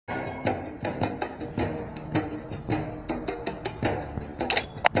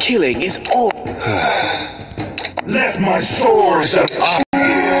Killing is all. Let my swords of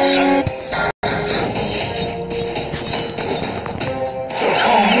obvious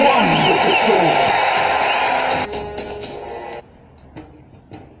become one with the sword.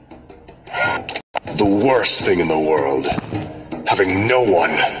 The worst thing in the world, having no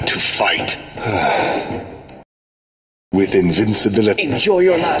one to fight. With invincibility. Enjoy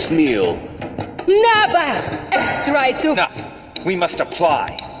your last meal. Never try to. Enough. We must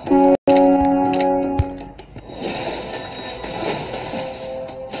apply.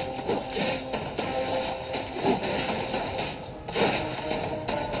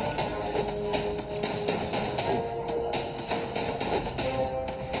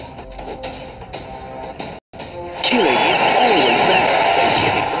 Killing is always better than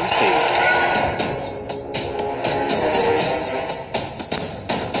giving mercy.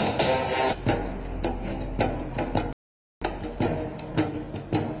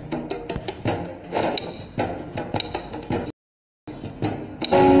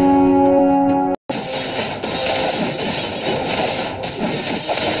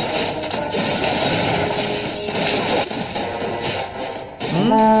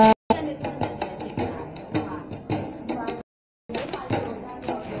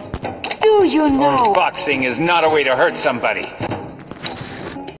 Do you know? Boxing is not a way to hurt somebody.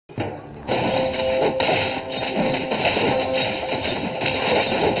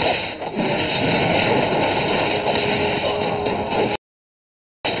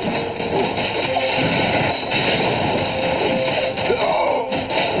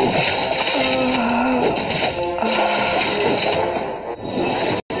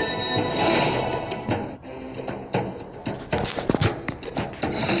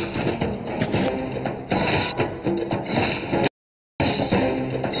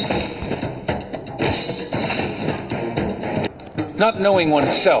 Not knowing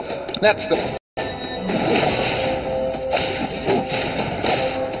oneself, that's the...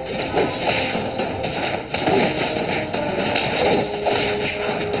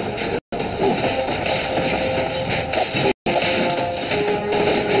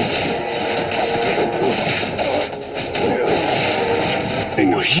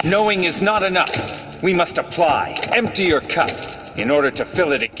 English. Knowing is not enough. We must apply. Empty your cup in order to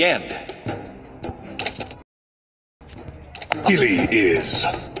fill it again. Really is.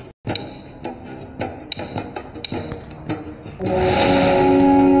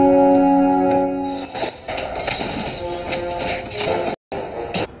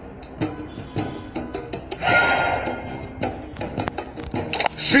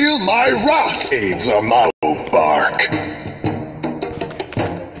 Feel my wrath, aids a mallow bark.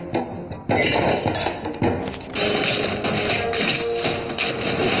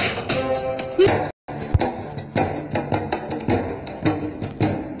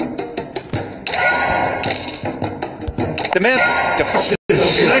 The man defends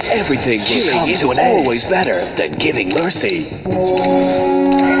Everything killing is always better than giving mercy.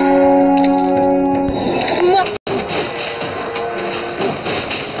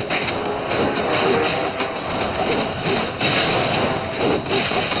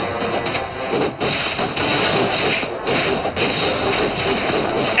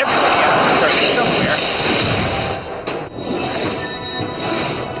 Everybody has to start somewhere.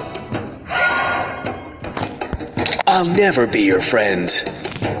 I'll never be your friend.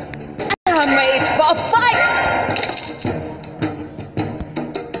 I'm made for fight.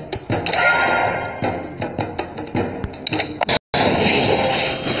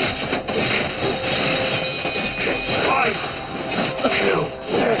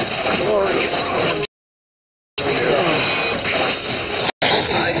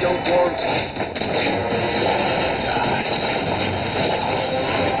 I don't want to.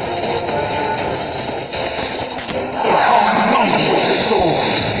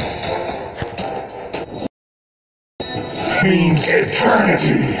 Means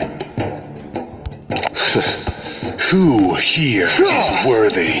eternity. Who here is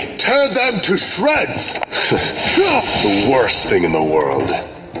worthy? Tear them to shreds. The worst thing in the world.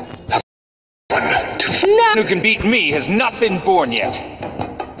 Who can beat me has not been born yet.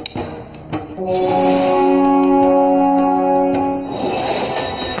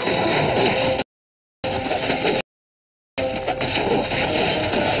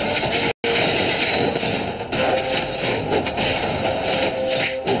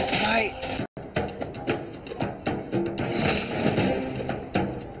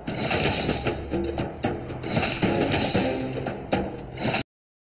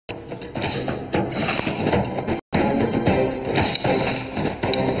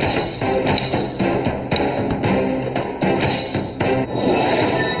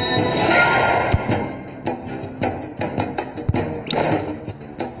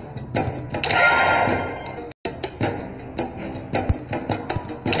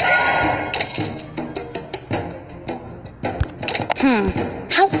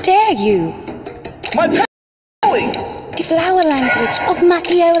 How dare you? My going! The flower language of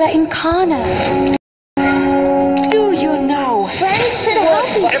Macchiola Incana. Do you know? Friends should help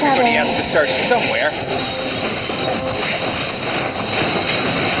each Everybody other. has to start somewhere.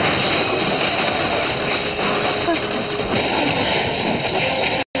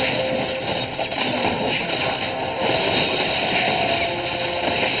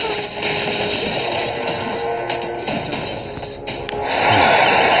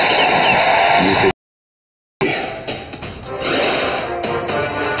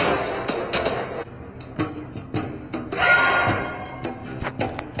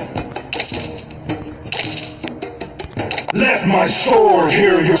 Let my sword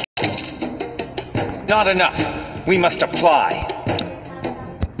hear you. Not enough. We must apply.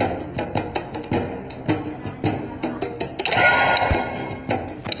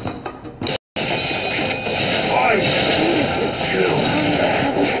 I kill.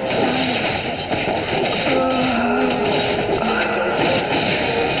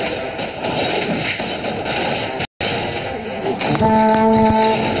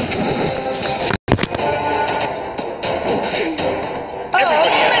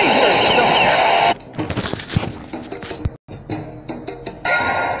 Everybody has to start somewhere.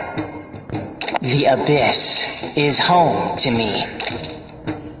 The Abyss is home to me.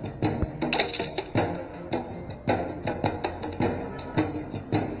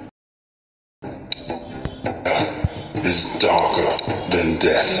 Is darker than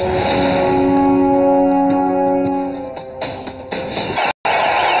death.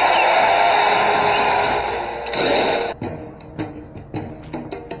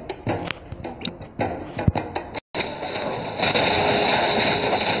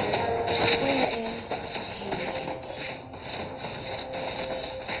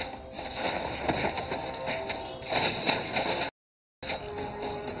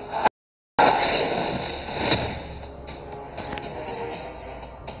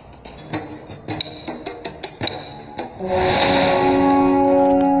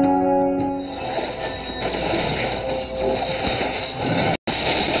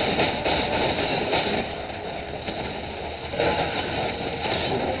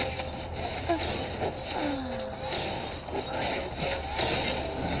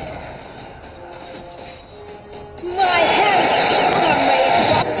 My hands are made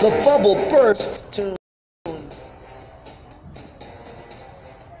for... The bubble bursts to...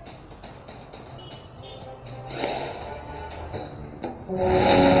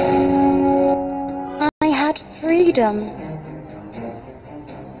 I had freedom.